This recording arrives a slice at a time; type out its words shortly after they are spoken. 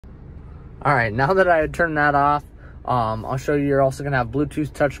All right, now that I turned that off, I'll show you. You're also gonna have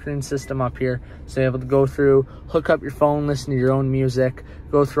Bluetooth touchscreen system up here, so you're able to go through, hook up your phone, listen to your own music,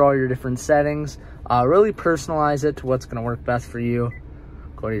 go through all your different settings, really personalize it to what's gonna work best for you.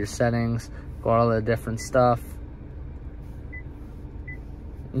 Go to your settings, go to all the different stuff,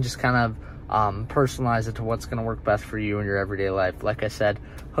 and just kind of personalize it to what's gonna work best for you in your everyday life. Like I said,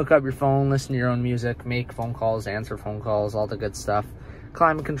 hook up your phone, listen to your own music, make phone calls, answer phone calls, all the good stuff.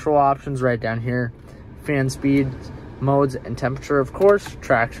 Climate control options right down here. Fan speed, modes, and temperature, of course.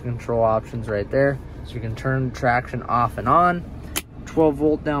 Traction control options right there. So you can turn traction off and on. 12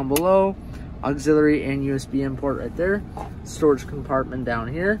 volt down below. Auxiliary and USB import right there. Storage compartment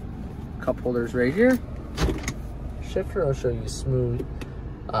down here. Cup holders right here. Shifter, I'll show you smooth.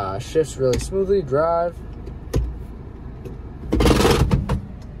 Shifts really smoothly. Drive.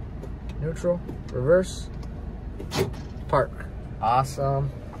 Neutral. Reverse. Park.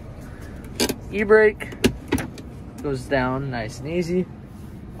 Awesome. E-brake goes down nice and easy.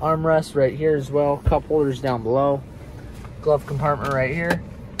 Armrest right here as well. Cup holders down below. Glove compartment right here.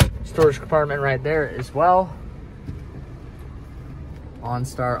 Storage compartment right there as well.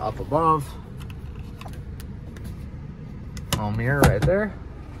 OnStar up above. Mirror right there.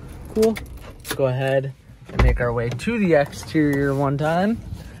 Cool. Let's go ahead and make our way to the exterior one time.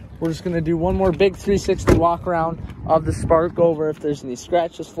 We're just gonna do one more big 360 walk around of the Spark, go over if there's any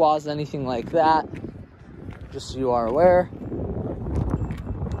scratches, flaws, anything like that, just so you are aware.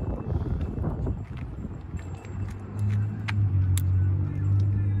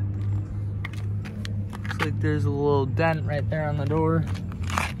 Looks like there's a little dent right there on the door.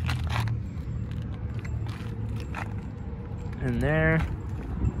 And there.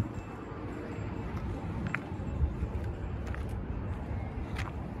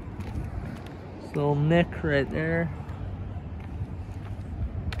 Little nick right there.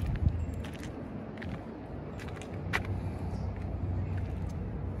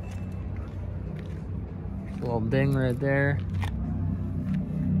 Little ding right there.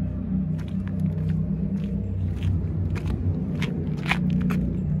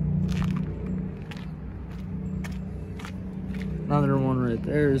 Another one right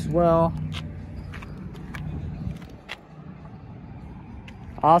there as well.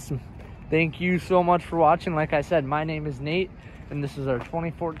 Awesome. Thank you so much for watching. Like I said, my name is Nate, and this is our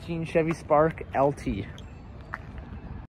 2014 Chevy Spark LT.